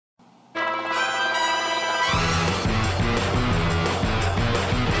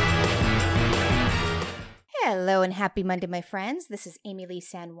Hello and happy Monday, my friends. This is Amy Lee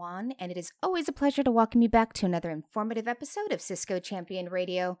San Juan, and it is always a pleasure to welcome you back to another informative episode of Cisco Champion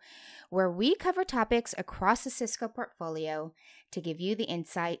Radio, where we cover topics across the Cisco portfolio to give you the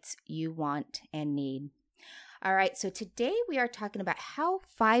insights you want and need. All right, so today we are talking about how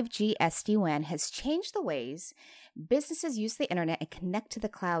 5G SD-WAN has changed the ways businesses use the internet and connect to the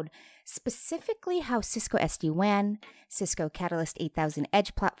cloud, specifically how Cisco SD-WAN, Cisco Catalyst 8000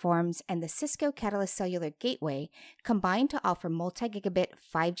 Edge platforms, and the Cisco Catalyst Cellular Gateway combine to offer multi-gigabit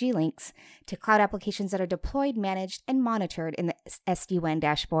 5G links to cloud applications that are deployed, managed, and monitored in the SD-WAN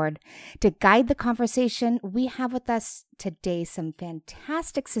dashboard. To guide the conversation, we have with us today some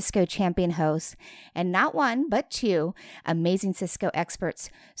fantastic Cisco champion hosts, and not one, but two amazing Cisco experts.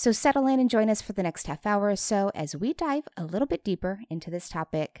 So settle in and join us for the next half hour or so as we dive a little bit deeper into this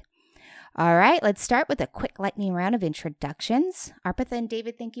topic. All right, let's start with a quick lightning round of introductions. Arpitha and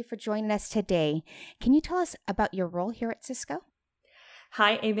David, thank you for joining us today. Can you tell us about your role here at Cisco?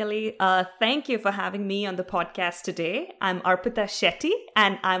 Hi, Emily. Thank you for having me on the podcast today. I'm Arpitha Shetty,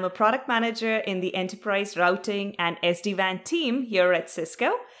 and I'm a product manager in the enterprise routing and SD-WAN team here at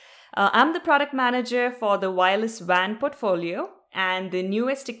Cisco. I'm the product manager for the wireless WAN portfolio, and the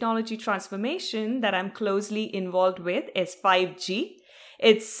newest technology transformation that I'm closely involved with is 5G.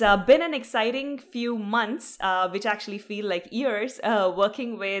 It's been an exciting few months, which actually feel like years,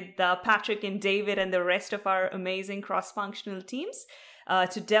 working with Patrick and David and the rest of our amazing cross-functional teams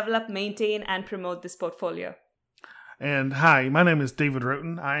to develop, maintain, and promote this portfolio. And hi, my name is David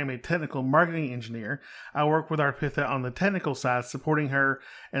Roten. I am a technical marketing engineer. I work with Arpitha on the technical side, supporting her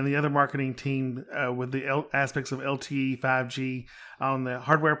and the other marketing team with the aspects of LTE, 5G on the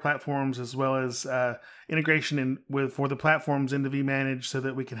hardware platforms, as well as integration for the platforms into vManage so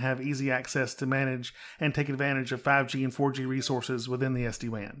that we can have easy access to manage and take advantage of 5G and 4G resources within the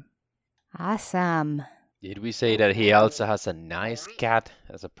SD-WAN. Awesome. Did we say that he also has a nice cat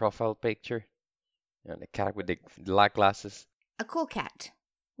as a profile picture? You know, the cat with the black glasses. A cool cat.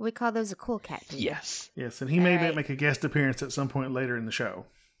 We call those a cool cat. Yes. Yes, and he may make a guest appearance at some point later in the show.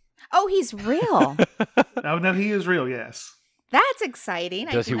 Oh, he's real. Oh, no, he is real, yes. That's exciting.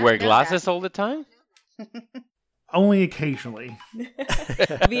 Does he wear glasses all the time? Only occasionally.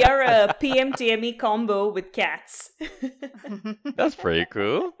 We are a PMTME combo with cats. That's pretty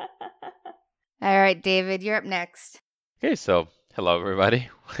cool. All right, David, you're up next. Okay, so hello, everybody.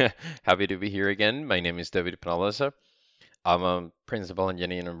 Happy to be here again. My name is David Penalosa. I'm a principal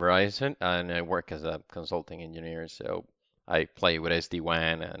engineer in Verizon, and I work as a consulting engineer. So I play with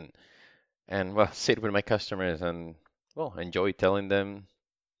SD-WAN and sit with my customers and, enjoy telling them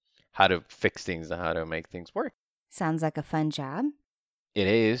how to fix things and how to make things work. Sounds like a fun job. It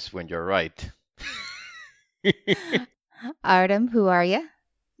is when you're right. Artem, who are you?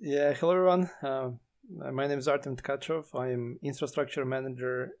 Yeah, hello, everyone. My name is Artem Tkachov. I'm infrastructure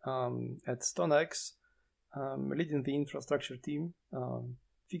manager at StoneX, leading the infrastructure team,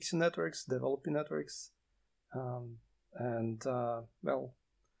 fixing networks, developing networks, and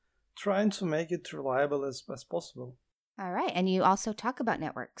trying to make it reliable as possible. All right, and you also talk about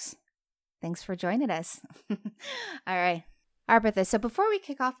networks. Thanks for joining us. All right. Arpitha, so before we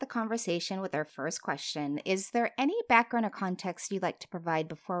kick off the conversation with our first question, is there any background or context you'd like to provide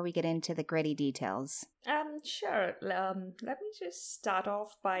before we get into the gritty details? Sure. Let me just start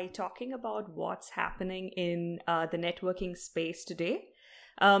off by talking about what's happening in the networking space today.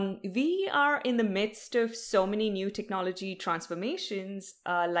 We are in the midst of so many new technology transformations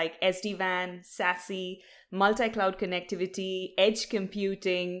like SD-WAN, SASE, multi-cloud connectivity, edge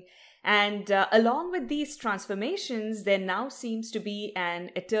computing. And along with these transformations, there now seems to be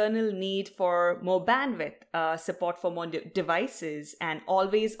an eternal need for more bandwidth, support for more devices, and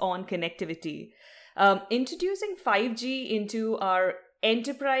always-on connectivity. Introducing 5G into our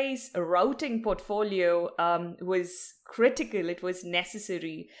enterprise routing portfolio was critical. It was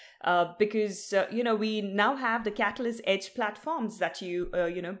necessary because we now have the Catalyst Edge platforms that you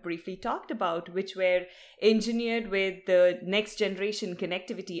briefly talked about, which were engineered with the next generation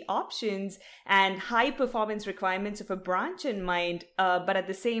connectivity options and high performance requirements of a branch in mind. But at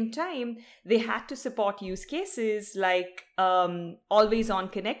the same time, they had to support use cases like always on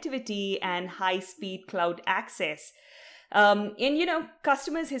connectivity and high speed cloud access.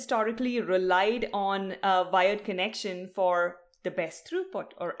 Customers historically relied on wired connection for the best throughput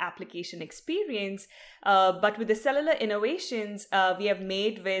or application experience. But with the cellular innovations we have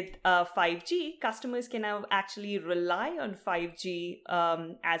made with 5G, customers can now actually rely on 5G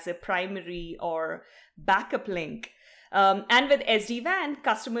as a primary or backup link. And with SD-WAN,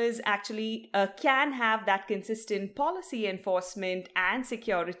 customers actually can have that consistent policy enforcement and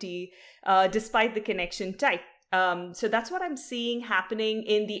security despite the connection type. So that's what I'm seeing happening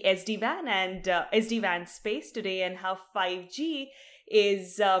in the SD-WAN and SD-WAN space today, and how 5G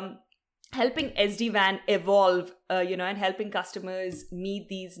is helping SD-WAN evolve, and helping customers meet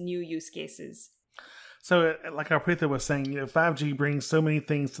these new use cases. So, like Arpita was saying, 5G brings so many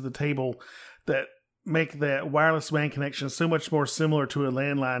things to the table that make that wireless WAN connection so much more similar to a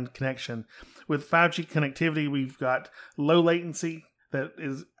landline connection. With 5G connectivity, we've got low latency that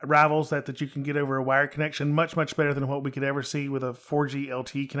rivals that you can get over a wired connection, much better than what we could ever see with a 4G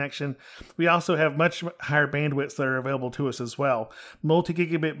LTE connection. We also have much higher bandwidths that are available to us as well.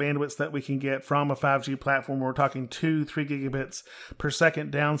 Multi-gigabit bandwidths that we can get from a 5G platform. We're talking 2-3 gigabits per second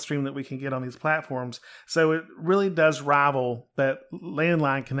downstream that we can get on these platforms. So it really does rival that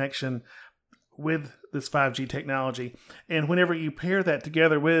landline connection with this 5G technology. And whenever you pair that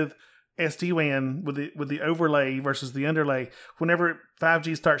together with SD-WAN with the overlay versus the underlay, whenever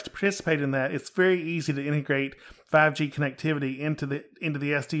 5G starts to participate in that, it's very easy to integrate 5G connectivity into the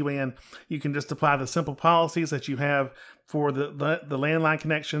SD-WAN. You can just apply the simple policies that you have for the landline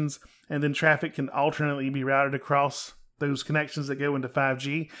connections, and then traffic can alternately be routed across those connections that go into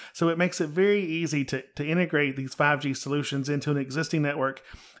 5G. So it makes it very easy to integrate these 5G solutions into an existing network,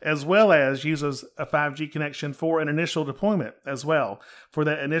 as well as uses a 5G connection for an initial deployment as well, for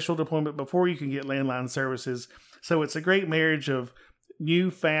that initial deployment before you can get landline services. So it's a great marriage of new,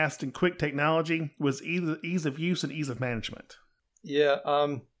 fast, and quick technology with ease of use and ease of management. Yeah,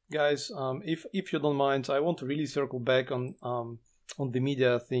 guys, if you don't mind, I want to really circle back on the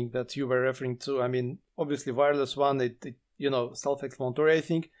media thing that you were referring to. I mean, obviously, wireless WAN, it self-explanatory. I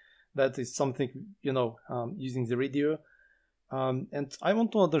think that is something, using the radio. And I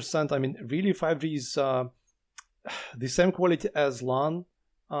want to understand, I mean, really 5G is the same quality as LAN,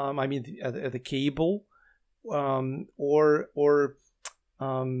 I mean, at the cable, or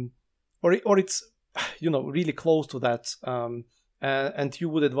it's, really close to that. And you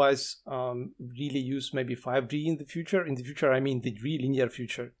would advise really use maybe 5G in the future. In the future, I mean the really near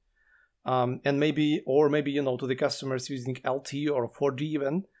future. And maybe to the customers using LTE or 4G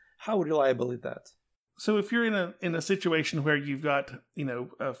even, how reliable is that? So if you're in a situation where you've got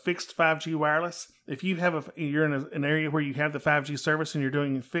a fixed 5G wireless, if you have you're in an area where you have the 5G service and you're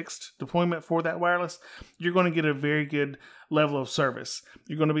doing a fixed deployment for that wireless, you're going to get a very good level of service.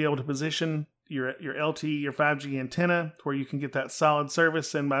 You're going to be able to position your LTE, your 5G antenna where you can get that solid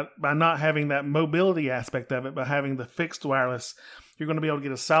service, and by not having that mobility aspect of it, by having the fixed wireless, you're going to be able to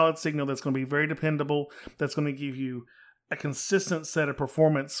get a solid signal that's going to be very dependable, that's going to give you a consistent set of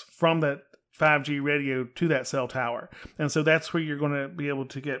performance from that 5G radio to that cell tower. And so that's where you're going to be able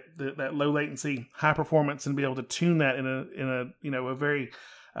to get that low latency, high performance, and be able to tune that in a very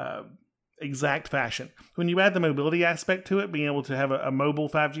exact fashion. When you add the mobility aspect to it, being able to have a mobile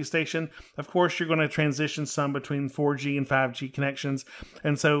 5G station, of course, you're going to transition some between 4G and 5G connections.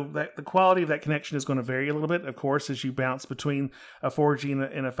 And so the quality of that connection is going to vary a little bit, of course, as you bounce between a 4G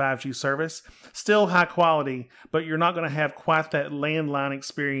and a 5G service. Still high quality, but you're not going to have quite that landline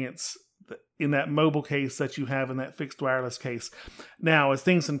experience in that mobile case that you have in that fixed wireless case. Now, as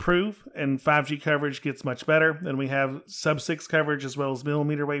things improve and 5G coverage gets much better, and we have sub-6 coverage as well as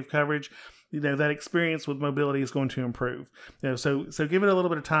millimeter wave coverage, that experience with mobility is going to improve. So give it a little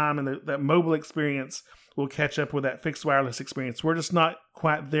bit of time, and that mobile experience will catch up with that fixed wireless experience. We're just not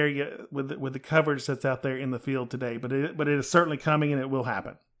quite there yet with the coverage that's out there in the field today, but it is certainly coming, and it will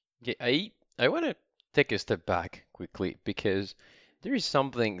happen. Yeah, I want to take a step back quickly, because there is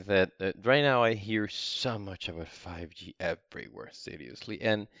something that right now I hear so much about 5G everywhere, seriously.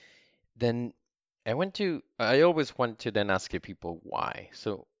 And then I always want to then ask people why.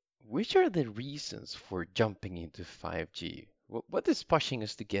 So which are the reasons for jumping into 5G? What is pushing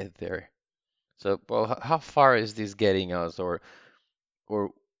us to get there? So, well, how far is this getting us, or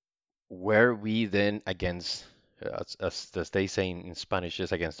where we then against, as they say in Spanish,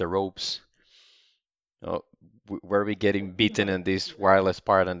 is against the ropes? Where are we getting beaten in this wireless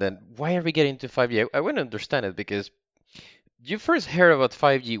part, and then why are we getting to 5G? I wouldn't understand it, because you first heard about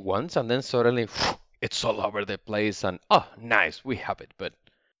 5G once, and then suddenly it's all over the place, and oh, nice, we have it, but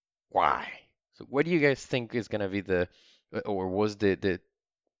why? So what do you guys think is gonna be the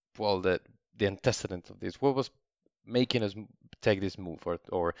antecedent of this? What was making us take this move,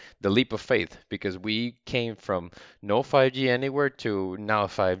 or the leap of faith? Because we came from no 5G anywhere to now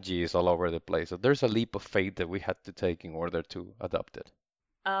 5G is all over the place. So there's a leap of faith that we had to take in order to adopt it.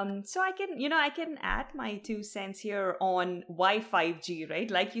 So I can add my 2 cents here on why 5G, right?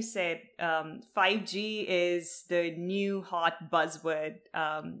 Like you said, 5G is the new hot buzzword.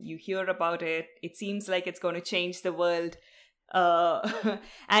 You hear about it. It seems like it's going to change the world.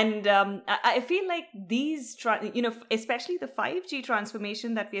 And I feel like these, especially the 5G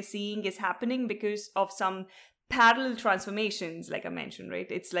transformation that we're seeing is happening because of some parallel transformations, like I mentioned, right?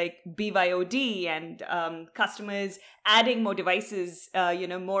 It's like BYOD and customers adding more devices,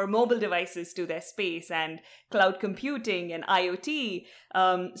 more mobile devices to their space, and cloud computing and IoT.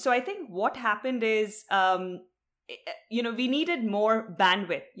 So I think what happened is, we needed more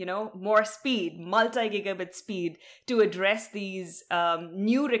bandwidth, more speed, multi-gigabit speed to address these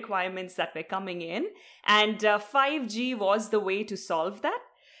new requirements that were coming in. And 5G was the way to solve that.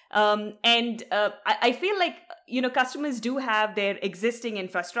 I feel like, customers do have their existing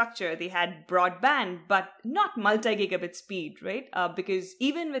infrastructure. They had broadband, but not multi-gigabit speed, right? Because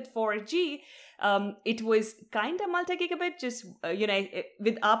even with 4G, it was kind of multi-gigabit, just,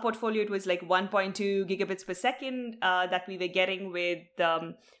 with our portfolio, it was like 1.2 gigabits per second that we were getting with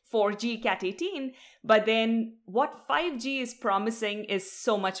 4G Cat 18. But then what 5G is promising is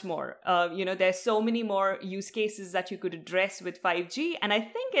so much more. There's so many more use cases that you could address with 5G. And I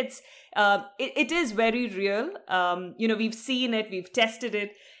think it is very real. We've seen it, we've tested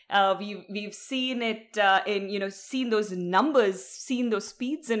it. We've seen it seen those numbers, seen those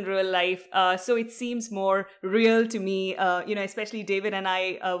speeds in real life. So it seems more real to me, especially David and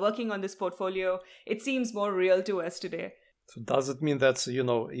I working on this portfolio. It seems more real to us today. So does it mean that,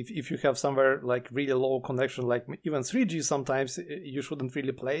 if you have somewhere like really low connection, like even 3G sometimes, you shouldn't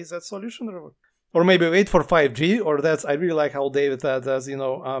really place that solution? Or maybe wait for 5G? Or I really like how David has,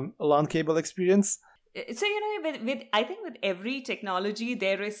 LAN cable experience. So, I think with every technology,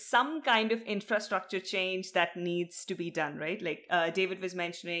 there is some kind of infrastructure change that needs to be done, right? Like David was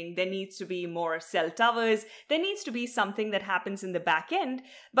mentioning, there needs to be more cell towers. There needs to be something that happens in the back end.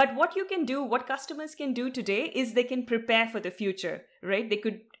 But what customers can do today is they can prepare for the future, right? They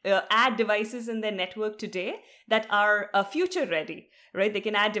could add devices in their network today that are future ready, right? They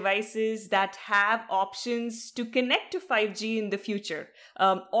can add devices that have options to connect to 5G in the future,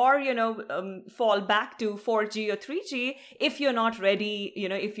 or fall back to 4G or 3G if you're not ready.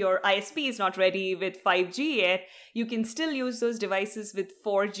 If your ISP is not ready with 5G yet, you can still use those devices with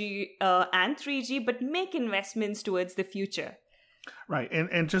 4G and 3G, but make investments towards the future. Right,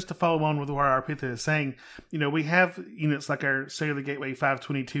 and just to follow on with what Arpita is saying, we have units like our Cellular Gateway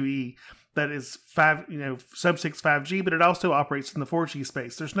 522E that is sub-6 5G, but it also operates in the 4G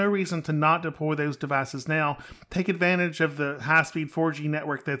space. There's no reason to not deploy those devices now. Take advantage of the high-speed 4G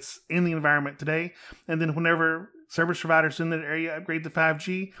network that's in the environment today, and then whenever service providers in that area upgrade to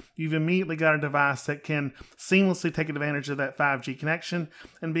 5G, you've immediately got a device that can seamlessly take advantage of that 5G connection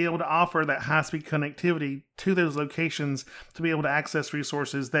and be able to offer that high-speed connectivity to those locations to be able to access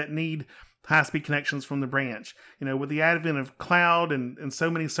resources that need high-speed connections from the branch. With the advent of cloud and so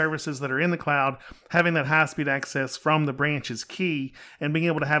many services that are in the cloud, having that high-speed access from the branch is key, and being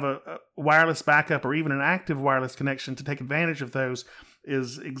able to have a wireless backup or even an active wireless connection to take advantage of those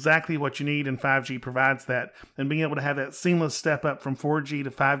is exactly what you need, and 5G provides that. And being able to have that seamless step up from 4G to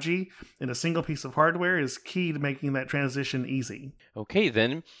 5G in a single piece of hardware is key to making that transition easy. Okay,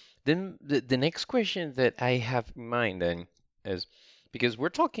 then the next question that I have in mind then is, because we're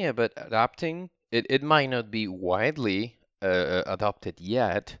talking about adopting, it might not be widely adopted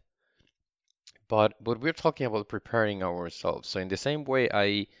yet, but we're talking about preparing ourselves. So in the same way,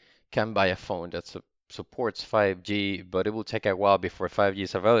 I can buy a phone that supports 5G, but it will take a while before 5G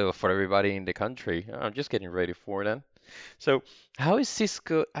is available for everybody in the country. I'm just getting ready for that. So how is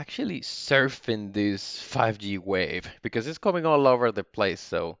Cisco actually surfing this 5G wave? Because it's coming all over the place.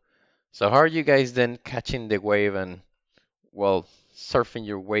 So how are you guys then catching the wave and, well, surfing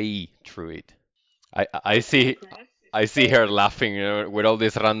your way through it? I see her laughing, with all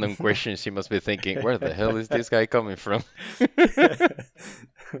these random questions. She must be thinking, where the hell is this guy coming from?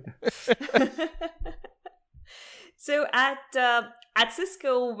 So at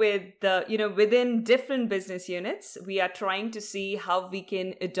Cisco, within different business units, we are trying to see how we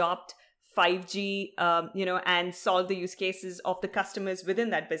can adopt 5G, and solve the use cases of the customers within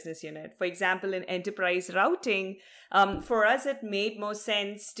that business unit. For example, in enterprise routing, for us, it made more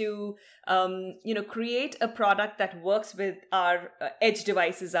sense to, create a product that works with our edge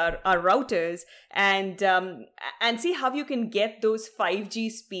devices, our routers, and see how you can get those 5G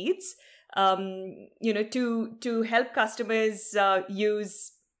speeds, to help customers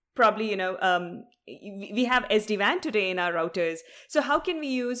use probably, we have SD-WAN today in our routers. So how can we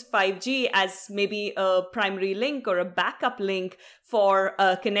use 5G as maybe a primary link or a backup link for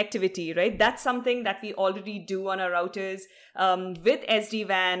connectivity, right? That's something that we already do on our routers with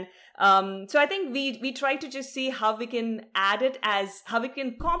SD-WAN. So I think we try to just see how we can add it, as how we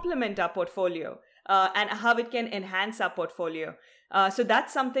can complement our portfolio. and how it can enhance our portfolio. So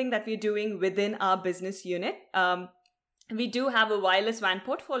that's something that we're doing within our business unit. We do have a wireless WAN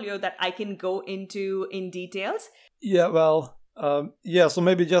portfolio that I can go into in details. Yeah, well, so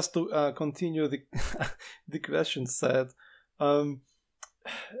maybe just to continue the the question set,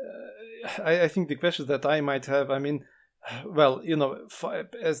 I think the question that I might have, I mean, well,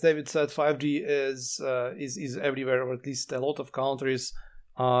 as David said, 5G is everywhere, or at least a lot of countries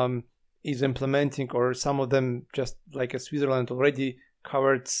is implementing, or some of them, just like Switzerland, already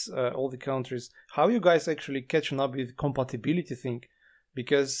covered all the countries. How are you guys actually catching up with the compatibility thing?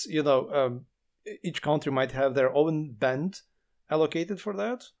 Because each country might have their own band allocated for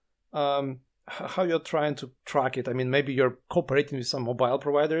that. How you're trying to track it? I mean, maybe you're cooperating with some mobile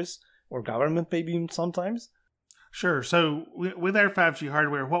providers or government, maybe sometimes. Sure. So with our 5G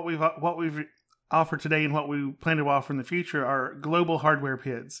hardware, what we've offered today and what we plan to offer in the future are global hardware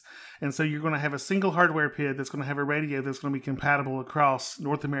PIDs. And so you're going to have a single hardware PID that's going to have a radio that's going to be compatible across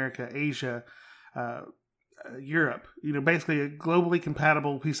North America, Asia, Europe. Basically a globally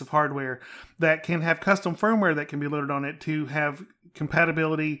compatible piece of hardware that can have custom firmware that can be loaded on it to have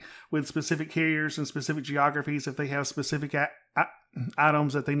compatibility with specific carriers and specific geographies if they have specific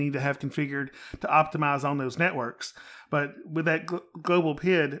items that they need to have configured to optimize on those networks. But with that global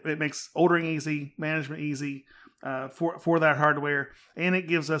PID, it makes ordering easy, management easy for that hardware, and it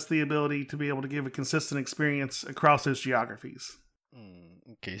gives us the ability to be able to give a consistent experience across those geographies.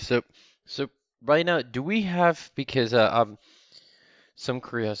 Okay, so right now, do we have, because some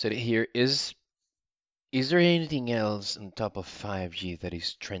curiosity here, is there anything else on top of 5G that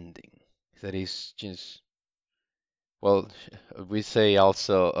is trending, that is just, well, we say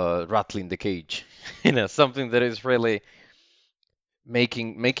also rattling the cage, something that is really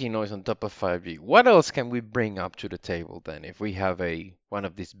making noise on top of 5G? What else can we bring up to the table then, if we have one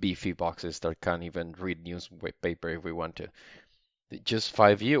of these beefy boxes that can't even read newspaper if we want to? Just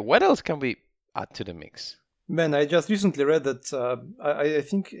 5G. What else can we add to the mix? Man, I just recently read that I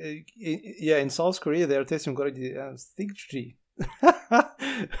think in South Korea they are testing already 6G.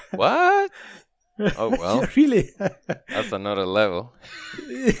 What? Oh well, really? That's another level.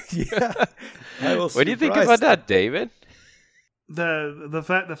 Yeah, I was. What do you think about that, David? The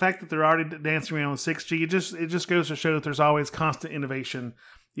fact that they're already dancing around with 6G, it just goes to show that there's always constant innovation,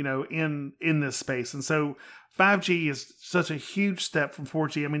 in this space. And so 5G is such a huge step from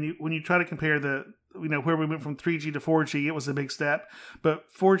 4G. I mean, when you try to compare where we went from 3G to 4G, it was a big step, but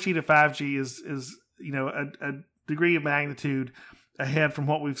 4G to 5G is a degree of magnitude ahead from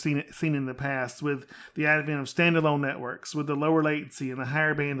what we've seen in the past, with the advent of standalone networks, with the lower latency and the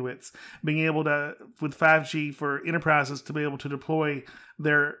higher bandwidths, being able to, with 5G, for enterprises to be able to deploy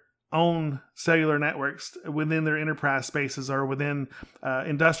their own cellular networks within their enterprise spaces or within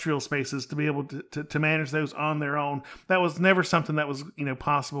industrial spaces, to be able to manage those on their own. That was never something that was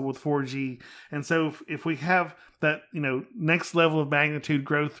possible with 4G. And so if we have that next level of magnitude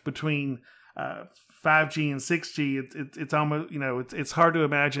growth between 5G and 6G, it's almost it's hard to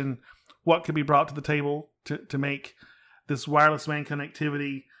imagine what could be brought to the table to make this wireless WAN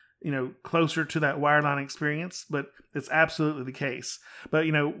connectivity closer to that wireline experience, but it's absolutely the case. But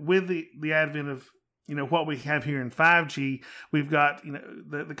with the advent of what we have here in 5G, we've got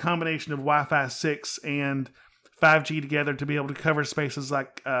the combination of Wi-Fi 6 and 5G together to be able to cover spaces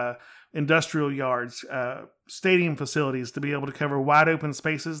like industrial yards, stadium facilities, to be able to cover wide open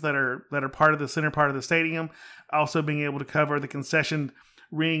spaces that are part of the center part of the stadium. Also being able to cover the concession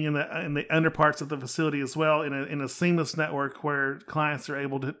ring in the underparts of the facility as well, in a seamless network where clients are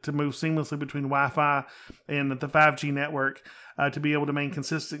able to move seamlessly between Wi-Fi and the 5G network, to be able to maintain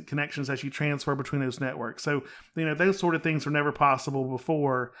consistent connections as you transfer between those networks. So those sort of things were never possible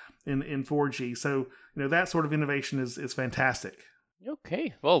before in 4G. So that sort of innovation is fantastic.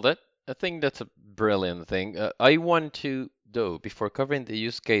 Okay, well, I think that's a brilliant thing. I want to, though, before covering the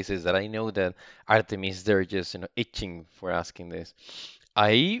use cases that I know that Artemis, they're just itching for asking this.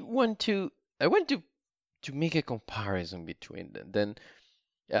 I want to make a comparison between them. Then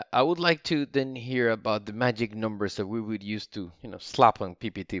I would like to then hear about the magic numbers that we would use to slap on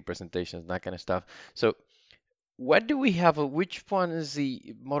PPT presentations, that kind of stuff. So what do we have? Which one is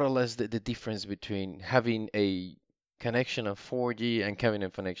more or less the difference between having a connection of 4G and having a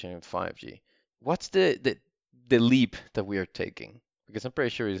connection of 5G? What's the leap that we are taking? Because I'm pretty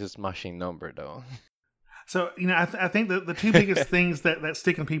sure it's a smashing number, though. So, I think the two biggest things that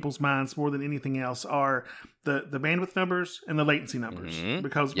stick in people's minds more than anything else are the bandwidth numbers and the latency numbers,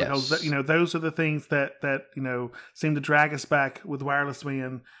 because those are the things that seem to drag us back with wireless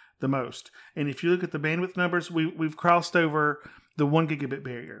WAN the most. And if you look at the bandwidth numbers, we've crossed over the 1 gigabit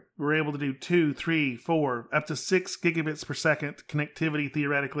barrier. We're able to do 2, 3, 4, up to 6 gigabits per second connectivity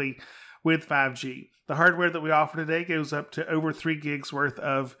theoretically with 5G. The hardware that we offer today goes up to over 3 gigs worth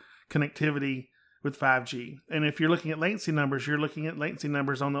of connectivity with 5G. And if you're looking at latency numbers, you're looking at latency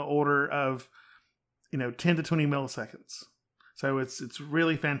numbers on the order of 10 to 20 milliseconds. So it's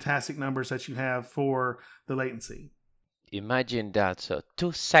really fantastic numbers that you have for the latency. Imagine that. So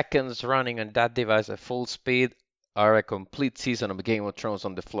 2 seconds running on that device at full speed are a complete season of Game of Thrones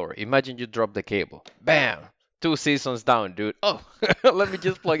on the floor. Imagine you drop the cable. Bam! 2 seasons down, dude. Oh, let me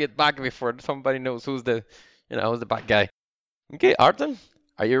just plug it back before somebody knows who's the bad guy. Okay, Artem,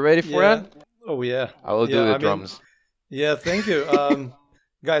 are you ready for it? Oh yeah. I will do the drums. Thank you.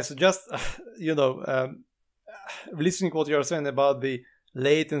 Guys, just, listening to what you're saying about the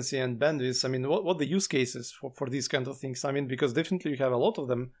latency and bandwidth, I mean, what the use cases for these kind of things? I mean, because definitely you have a lot of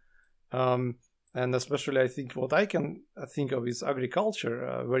them. And especially I think what I can think of is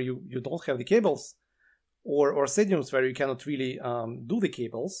agriculture, where you don't have the cables, or stadiums where you cannot really do the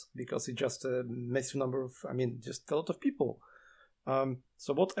cables because it's just a massive number of, just a lot of people.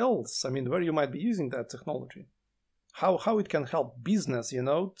 So what else? I mean, where you might be using that technology? How it can help business,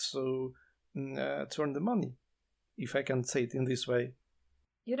 to earn the money, if I can say it in this way.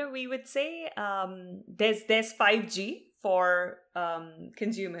 We would say there's 5G for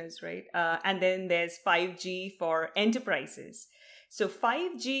consumers, right? And then there's 5G for enterprises. So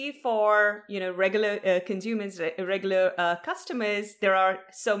 5G for regular consumers, regular customers, there are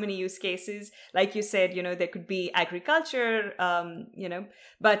so many use cases. Like you said, there could be agriculture,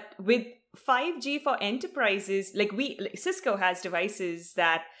 but with 5G for enterprises, like Cisco has devices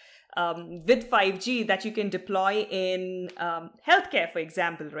that with 5G that you can deploy in healthcare, for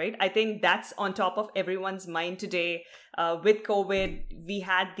example, right? I think that's on top of everyone's mind today. With COVID, we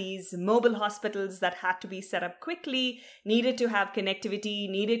had these mobile hospitals that had to be set up quickly, needed to have connectivity,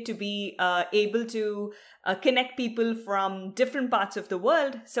 needed to be able to connect people from different parts of the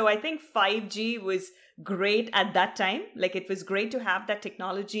world. So I think 5G was great at that time. Like, it was great to have that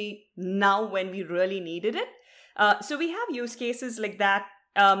technology now when we really needed it. So we have use cases like that.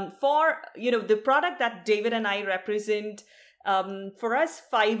 For the product that David and I represent, for us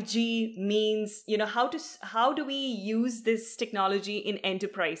 5G means how do we use this technology in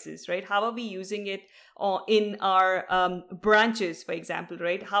enterprises, right? How are we using it in our branches, for example,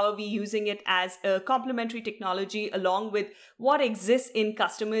 right? How are we using it as a complementary technology along with what exists in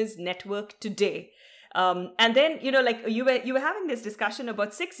customers' network today? And then, like you were having this discussion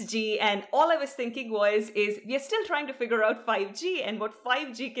about 6G, and all I was thinking is we are still trying to figure out 5G and what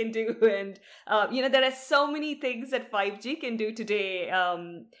 5G can do. And, there are so many things that 5G can do today,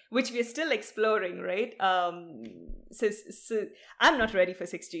 which we are still exploring, right? So I'm not ready for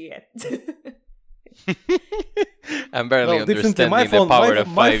 6G yet. I'm barely understanding the power of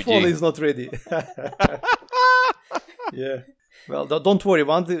 5G. My phone is not ready. Yeah. Well, don't worry.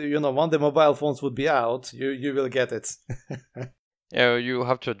 Once the mobile phones would be out, you will get it. Yeah, you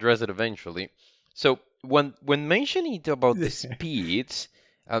have to address it eventually. So when mentioning about the speeds,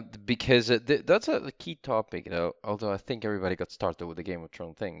 because that's a key topic, although I think everybody got started with the Game of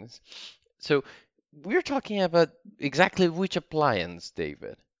Thrones things. So we're talking about exactly which appliance,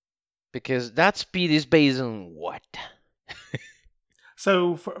 David, because that speed is based on what?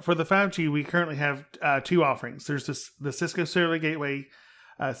 So for the 5G, we currently have two offerings. There's the Cisco Cellular Gateway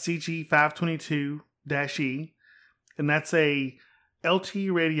CG522-E, and that's a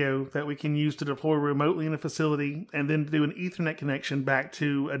LTE radio that we can use to deploy remotely in a facility and then do an Ethernet connection back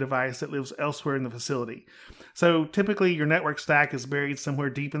to a device that lives elsewhere in the facility. So typically your network stack is buried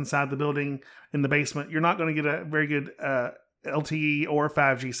somewhere deep inside the building in the basement. You're not going to get a very good LTE or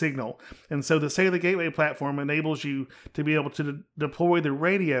 5G signal. And so the Cellular Gateway platform enables you to be able to deploy the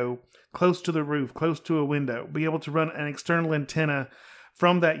radio close to the roof, close to a window, be able to run an external antenna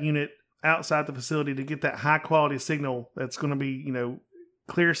from that unit outside the facility to get that high quality signal that's going to be,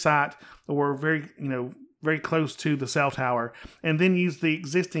 clear sight or very close to the cell tower, and then use the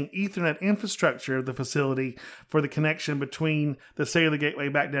existing Ethernet infrastructure of the facility for the connection between the cellular gateway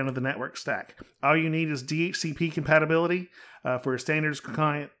back down to the network stack. All you need is DHCP compatibility for a standards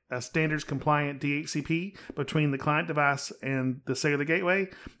compliant DHCP between the client device and the cellular gateway,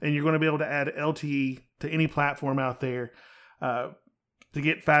 and you're going to be able to add LTE to any platform out there to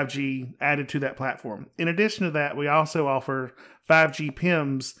get 5G added to that platform. In addition to that, we also offer 5G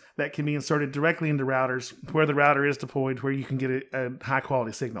PIMs that can be inserted directly into routers where the router is deployed, where you can get a high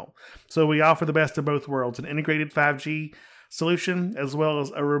quality signal. So we offer the best of both worlds, an integrated 5G solution as well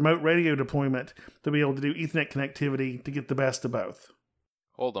as a remote radio deployment to be able to do Ethernet connectivity to get the best of both.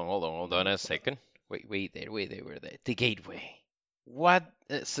 Hold on a second. Wait there. The gateway. What?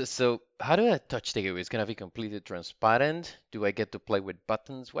 So how do I touch the gateway? It's gonna be completely transparent. Do I get to play with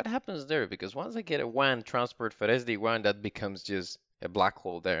buttons? What happens there? Because once I get a WAN transport for SD-WAN, that becomes just a black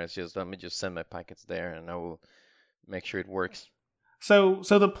hole there. It's just let me just send my packets there, and I will make sure it works. So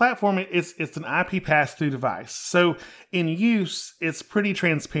the platform it's an IP pass-through device. So in use, it's pretty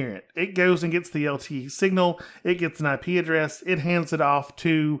transparent. It goes and gets the LTE signal, it gets an IP address, it hands it off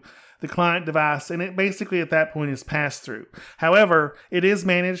to the client device, and it basically at that point is pass-through. However, it is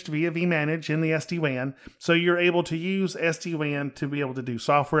managed via vManage in the SD-WAN, so you're able to use SD-WAN to be able to do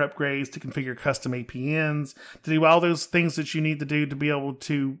software upgrades, to configure custom APNs, to do all those things that you need to do to be able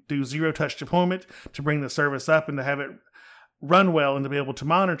to do zero-touch deployment, to bring the service up and to have it run well and to be able to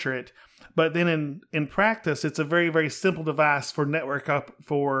monitor it. But then in practice, it's a very, very simple device for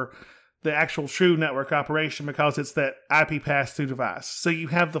for the actual true network operation, because it's that IP pass-through device. So you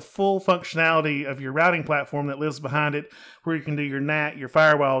have the full functionality of your routing platform that lives behind it, where you can do your NAT, your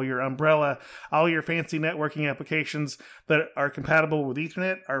firewall, your umbrella, all your fancy networking applications that are compatible with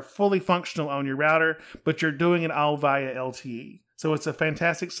Ethernet are fully functional on your router, but you're doing it all via LTE. So it's a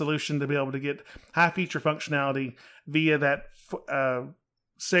fantastic solution to be able to get high feature functionality via that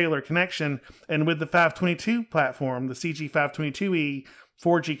cellular connection. And with the 522 platform, the CG522E,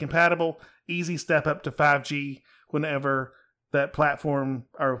 4G compatible, easy step up to 5G whenever that platform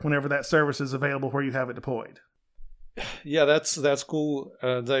or whenever that service is available where you have it deployed. Yeah, that's cool,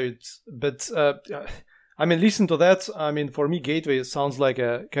 David. But I mean, listen to that. I mean, for me, gateway sounds like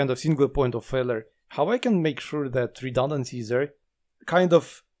a kind of single point of failure. How I can make sure that redundancy is there? Kind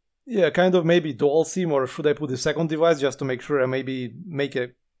of maybe dual SIM, or should I put a second device just to make sure I maybe make a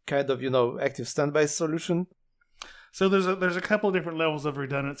kind of, active standby solution? So there's a couple of different levels of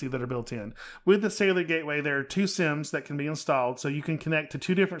redundancy that are built in. With the cellular gateway, there are 2 SIMs that can be installed, so you can connect to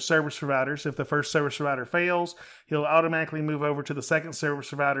 2 different service providers. If the first service provider fails, he'll automatically move over to the second service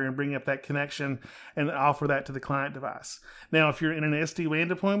provider and bring up that connection and offer that to the client device. Now, if you're in an SD-WAN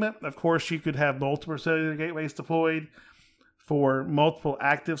deployment, of course, you could have multiple cellular gateways deployed. For multiple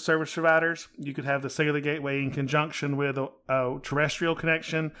active service providers, you could have the cellular gateway in conjunction with a terrestrial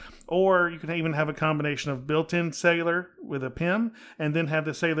connection, or you can even have a combination of built-in cellular with a PIM, and then have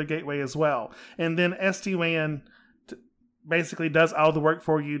the cellular gateway as well. And then SD-WAN basically does all the work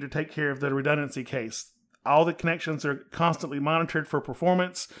for you to take care of the redundancy case. All the connections are constantly monitored for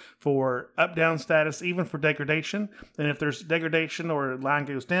performance, for up-down status, even for degradation. And if there's degradation or a line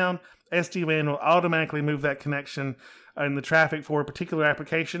goes down, SD-WAN will automatically move that connection and the traffic for a particular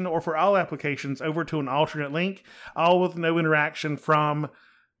application or for all applications over to an alternate link, all with no interaction from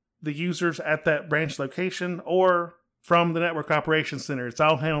the users at that branch location or from the network operations center. It's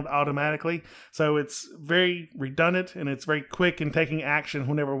all handled automatically. So it's very redundant and it's very quick in taking action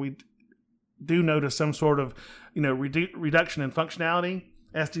whenever we do notice some sort of reduction in functionality.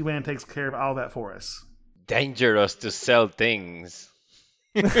 SD-WAN takes care of all that for us. Dangerous to sell things.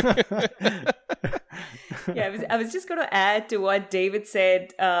 Yeah, I was just going to add to what David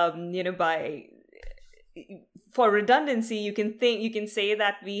said. For redundancy, you can say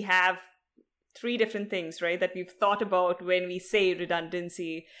that we have 3 different things, right, that we've thought about when we say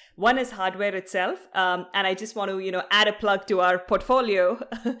redundancy. One is hardware itself, and I just want to add a plug to our portfolio.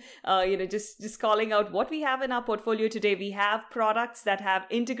 Just calling out what we have in our portfolio today. We have products that have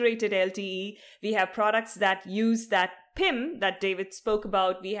integrated LTE. We have products that use that PIM that David spoke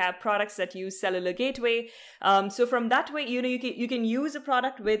about. We have products that use cellular gateway. So from that way, you can use a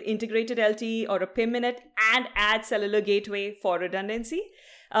product with integrated LTE or a PIM in it and add cellular gateway for redundancy.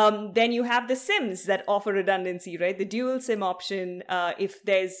 Then you have the SIMs that offer redundancy, right? The dual SIM option. If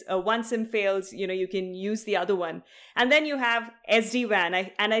there's one SIM fails, you can use the other one. And then you have SD-WAN.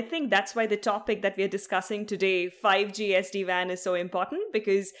 And I think that's why the topic that we're discussing today, 5G SD-WAN, is so important,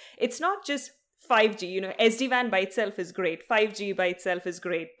 because it's not just 5G, SD-WAN by itself is great. 5G by itself is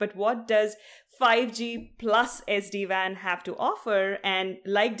great. But what does 5G plus SD-WAN have to offer? And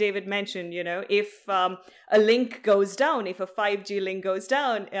like David mentioned, if a link goes down, if a 5G link goes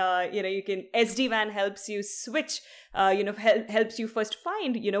down, SD-WAN helps you switch, helps you first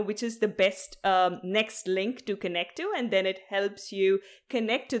find, which is the best next link to connect to, and then it helps you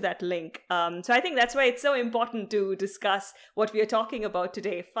connect to that link. So I think that's why it's so important to discuss what we are talking about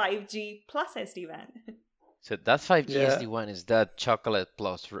today, 5G plus SD-WAN. So that 5G SD-WAN is that chocolate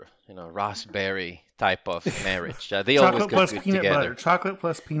plus, raspberry type of marriage. They always go good together. Chocolate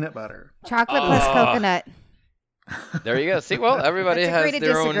plus peanut butter. Chocolate plus coconut. There you go. See, well, everybody has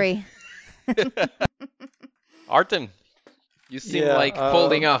their own. Artem, you seem like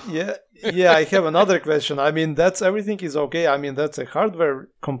holding off. Yeah, I have another question. I mean, everything is okay. I mean, that's a hardware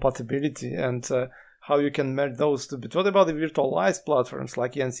compatibility, and how you can merge those two. But what about the virtualized platforms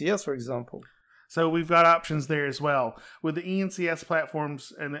like ENCS, for example? So we've got options there as well. With the ENCS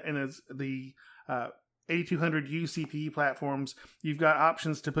platforms and the 8200U CPU platforms, you've got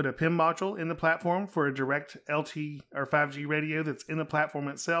options to put a PIM module in the platform for a direct LTE or 5G radio that's in the platform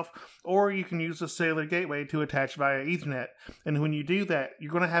itself, or you can use a cellular gateway to attach via Ethernet. And when you do that,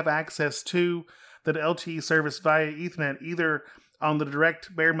 you're going to have access to the LTE service via Ethernet, either on the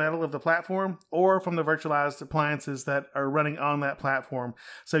direct bare metal of the platform or from the virtualized appliances that are running on that platform.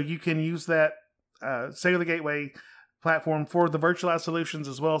 So you can use that cellular gateway platform for the virtualized solutions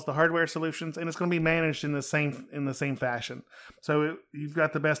as well as the hardware solutions, and it's going to be managed in the same fashion. So you've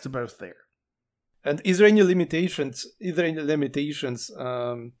got the best of both there. And is there any limitations? In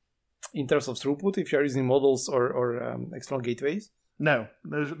terms of throughput if you're using models or external gateways? No,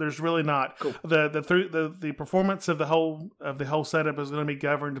 there's really not. Cool. The performance of the whole setup is going to be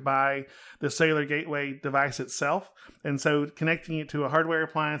governed by the cellular gateway device itself, and so connecting it to a hardware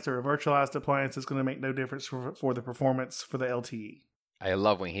appliance or a virtualized appliance is going to make no difference for the performance for the LTE. I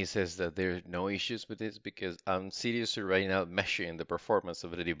love when he says that there's no issues with this, because I'm seriously right now measuring the performance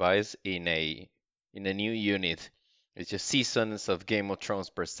of the device in a new unit. It's just seasons of Game of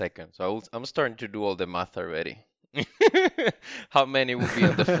Thrones per second. So I'm starting to do all the math already. How many will be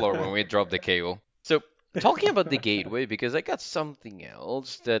on the floor when we drop the cable? So talking about the gateway, because I got something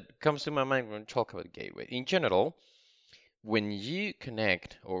else that comes to my mind when we talk about gateway. In general, when you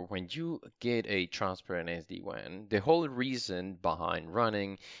connect or when you get a transparent SD-WAN, the whole reason behind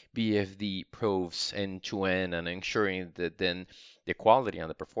running BFD probes end-to-end and ensuring that then the quality and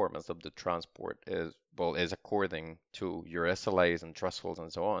the performance of the transport is according to your SLAs and thresholds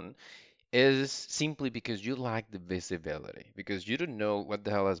and so on, is simply because you lack the visibility, because you don't know what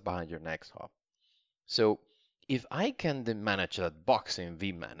the hell is behind your next hop. So if I can then manage that box in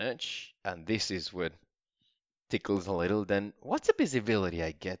vManage, and this is what tickles a little, then what's the visibility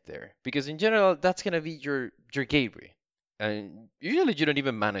I get there? Because in general, that's going to be your gateway. And usually you don't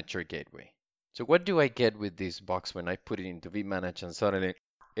even manage your gateway. So what do I get with this box when I put it into vManage and suddenly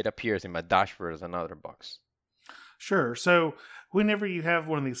it appears in my dashboard as another box? Sure. So whenever you have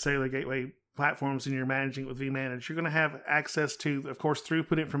one of these cellular gateway platforms and you're managing it with vManage, you're going to have access to, of course,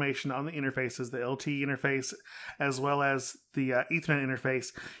 throughput information on the interfaces, the LTE interface, as well as the Ethernet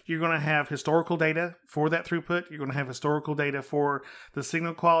interface. You're going to have historical data for that throughput. You're going to have historical data for the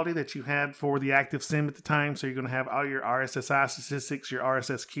signal quality that you had for the active SIM at the time. So you're going to have all your RSSI statistics, your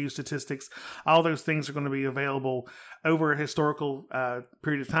RSSQ statistics. All those things are going to be available over a historical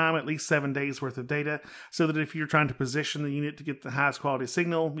period of time, at least 7 days worth of data, so that if you're trying to position the unit to get the highest quality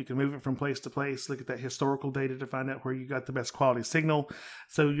signal, you can move it from place to place, look at that historical data to find out where you got the best quality signal.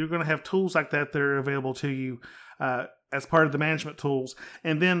 So you're going to have tools like that that are available to you as part of the management tools.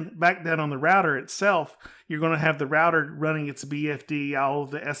 And then back down on the router itself, you're going to have the router running its BFD, all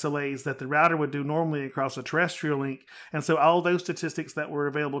of the SLAs that the router would do normally across a terrestrial link. And so all those statistics that were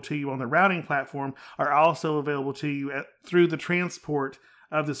available to you on the routing platform are also available to you through the transport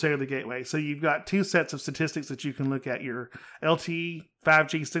of the cellular gateway. So you've got two sets of statistics that you can look at: your LTE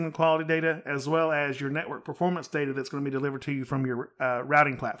 5G signal quality data, as well as your network performance data that's going to be delivered to you from your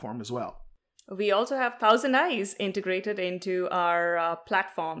routing platform as well. We also have ThousandEyes integrated into our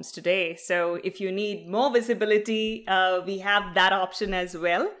platforms today. So if you need more visibility, we have that option as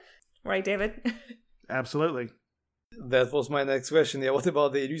well. Right, David? Absolutely. That was my next question. Yeah, what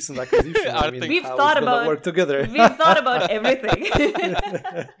about the recent acquisition? We've thought about work together. We've thought about everything.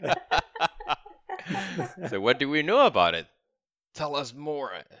 So what do we know about it? Tell us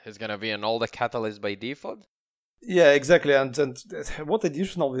more. It's going to be an all the catalyst by default? Yeah, exactly. And what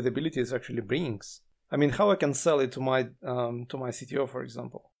additional visibility it actually brings? I mean, how I can sell it to my CTO, for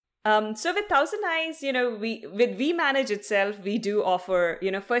example. So with ThousandEyes, with vManage itself, we do offer,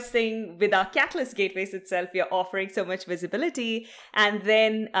 first thing with our Catalyst gateways itself, we are offering so much visibility. And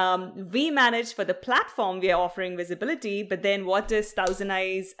then vManage for the platform, we are offering visibility. But then what does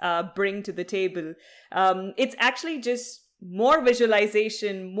ThousandEyes bring to the table? It's actually just more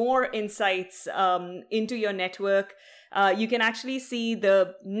visualization, more insights into your network. You can actually see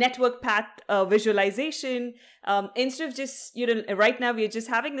the network path visualization. Instead of just, right now we're just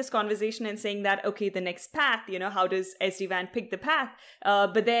having this conversation and saying that, okay, the next path, how does SD-WAN pick the path?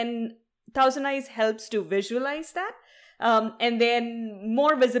 But then ThousandEyes helps to visualize that. And then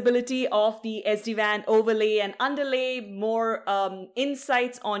more visibility of the SD-WAN overlay and underlay, more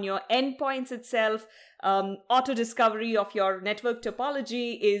insights on your endpoints itself. Auto discovery of your network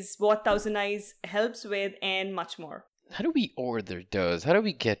topology is what ThousandEyes helps with, and much more. How do we order those? How do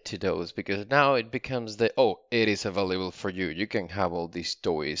we get to those? Because now it becomes it is available for you. You can have all these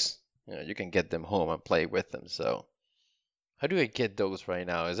toys you can get them home and play with them. So how do I get those right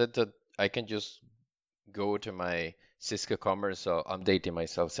now? Is it that I can just go to my Cisco Commerce? So I'm dating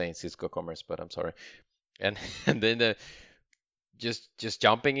myself saying Cisco Commerce, but I'm sorry. And and then just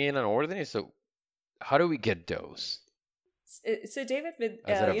jumping in and ordering. So how do we get those? So David, with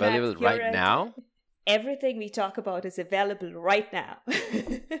Is it available right now? Everything we talk about is available right now.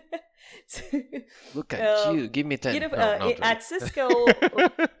 Look at you. Give me 10. At Cisco,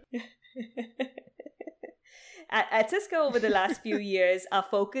 at Cisco over the last few years, our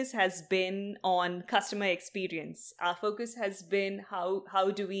focus has been on customer experience. Our focus has been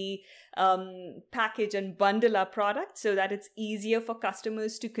how do we package and bundle our product so that it's easier for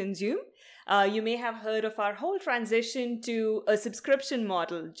customers to consume. You may have heard of our whole transition to a subscription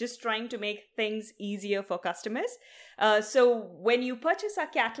model, just trying to make things easier for customers. So when you purchase our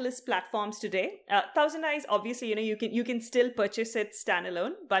Catalyst platforms today, Thousand Eyes, obviously, you can still purchase it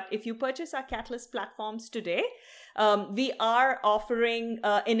standalone. But if you purchase our Catalyst platforms today, we are offering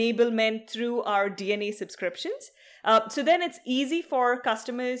enablement through our DNA subscriptions. So then it's easy for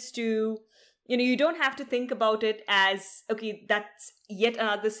customers to, you don't have to think about it as, okay, that's yet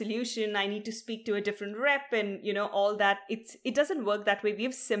another solution. I need to speak to a different rep and, all that. It doesn't work that way.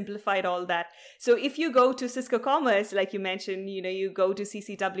 We've simplified all that. So if you go to Cisco Commerce, like you mentioned, you go to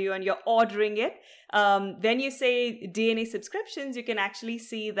CCW and you're ordering it, then you say DNA subscriptions, you can actually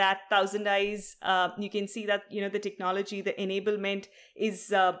see that Thousand Eyes, you can see that, the technology, the enablement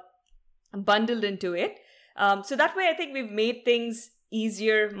is bundled into it. So that way, I think we've made things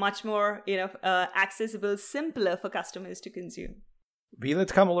easier, much more, accessible, simpler for customers to consume. Will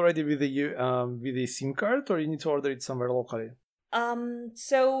it come already with the SIM card, or you need to order it somewhere locally?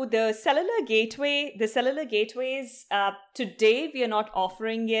 So the cellular gateways, today we are not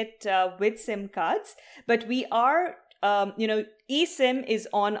offering it with SIM cards, but we are, eSIM is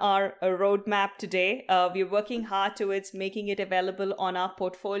on our roadmap today. We're working hard towards making it available on our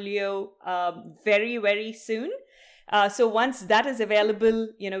portfolio very, very soon. So once that is available,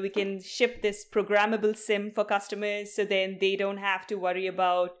 we can ship this programmable SIM for customers, so then they don't have to worry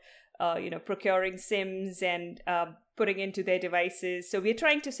about, procuring SIMs and putting into their devices. So we're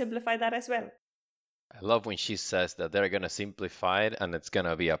trying to simplify that as well. I love when she says that they're going to simplify it and it's going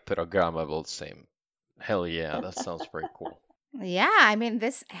to be a programmable SIM. Hell yeah, that sounds pretty cool. Yeah, I mean,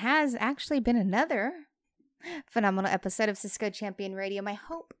 this has actually been another phenomenal episode of Cisco Champion Radio. My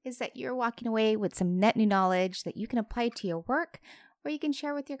hope is that you're walking away with some net new knowledge that you can apply to your work or you can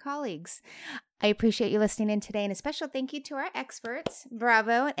share with your colleagues. I appreciate you listening in today, and a special thank you to our experts,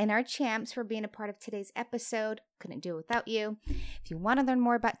 Bravo, and our champs for being a part of today's episode. Couldn't do it without you. If you want to learn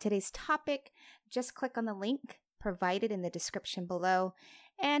more about today's topic, just click on the link provided in the description below.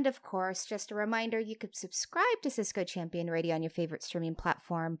 And of course, just a reminder, you could subscribe to Cisco Champion Radio on your favorite streaming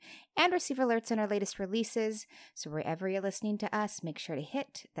platform and receive alerts on our latest releases. So wherever you're listening to us, make sure to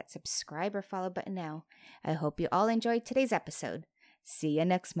hit that subscribe or follow button now. I hope you all enjoyed today's episode. See you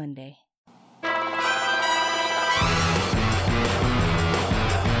next Monday.